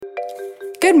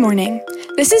Good morning.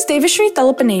 This is Devisree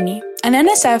Tallapaneni, an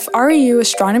NSF-REU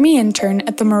astronomy intern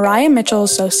at the Maria Mitchell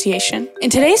Association. In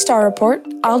today's Star Report,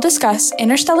 I'll discuss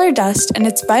interstellar dust and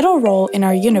its vital role in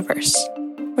our universe.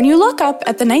 When you look up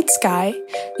at the night sky,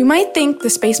 you might think the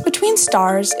space between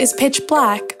stars is pitch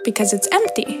black because it's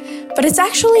empty, but it's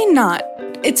actually not.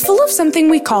 It's full of something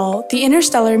we call the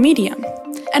interstellar medium.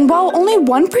 And while only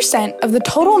 1% of the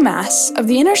total mass of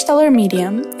the interstellar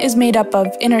medium is made up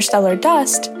of interstellar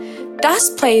dust,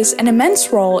 dust plays an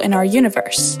immense role in our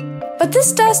universe. But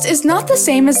this dust is not the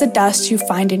same as the dust you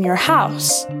find in your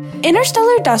house.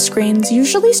 Interstellar dust grains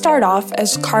usually start off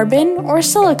as carbon or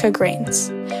silica grains,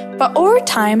 but over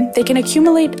time they can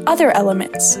accumulate other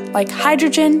elements like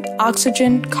hydrogen,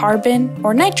 oxygen, carbon,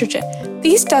 or nitrogen.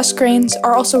 These dust grains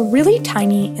are also really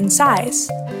tiny in size.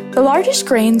 The largest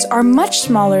grains are much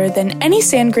smaller than any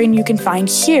sand grain you can find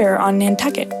here on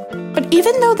Nantucket. But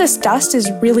even though this dust is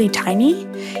really tiny,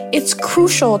 it's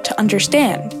crucial to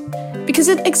understand because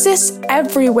it exists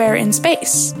everywhere in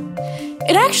space.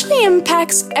 It actually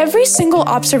impacts every single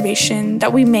observation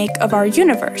that we make of our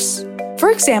universe. For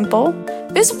example,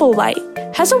 visible light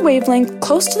has a wavelength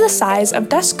close to the size of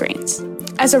dust grains.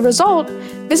 As a result,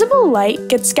 visible light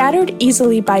gets scattered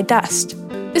easily by dust.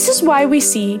 This is why we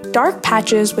see dark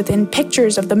patches within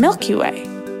pictures of the Milky Way.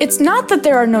 It's not that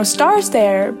there are no stars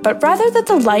there, but rather that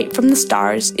the light from the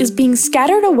stars is being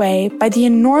scattered away by the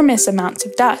enormous amounts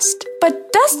of dust.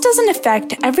 But dust doesn't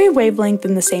affect every wavelength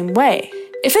in the same way.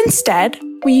 If instead,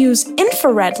 we use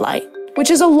infrared light, which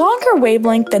is a longer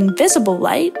wavelength than visible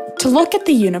light, to look at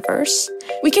the universe,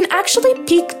 we can actually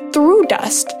peek through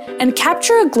dust and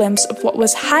capture a glimpse of what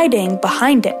was hiding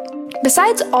behind it.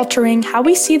 Besides altering how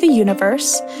we see the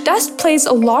universe, dust plays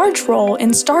a large role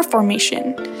in star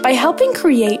formation by helping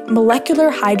create molecular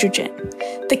hydrogen,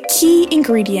 the key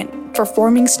ingredient for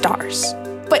forming stars.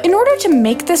 But in order to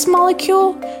make this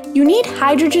molecule, you need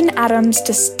hydrogen atoms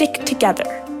to stick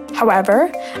together. However,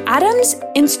 atoms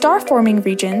in star-forming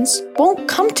regions won't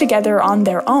come together on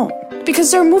their own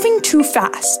because they're moving too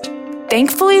fast.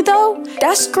 Thankfully though,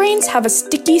 dust grains have a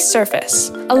sticky surface,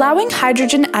 allowing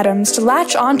hydrogen atoms to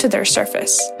latch onto their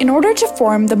surface in order to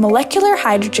form the molecular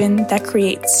hydrogen that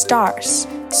creates stars.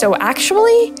 So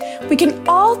actually, we can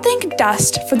all thank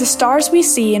dust for the stars we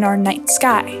see in our night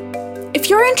sky. If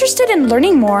you're interested in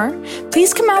learning more,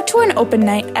 please come out to an open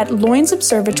night at Loynes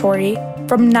Observatory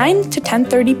from 9 to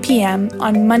 10:30 p.m.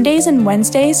 on Mondays and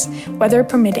Wednesdays, weather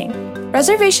permitting.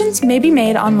 Reservations may be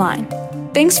made online.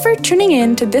 Thanks for tuning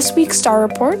in to this week's Star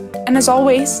Report, and as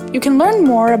always, you can learn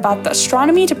more about the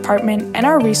astronomy department and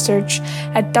our research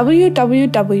at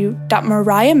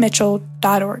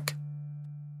www.mariamitchell.org.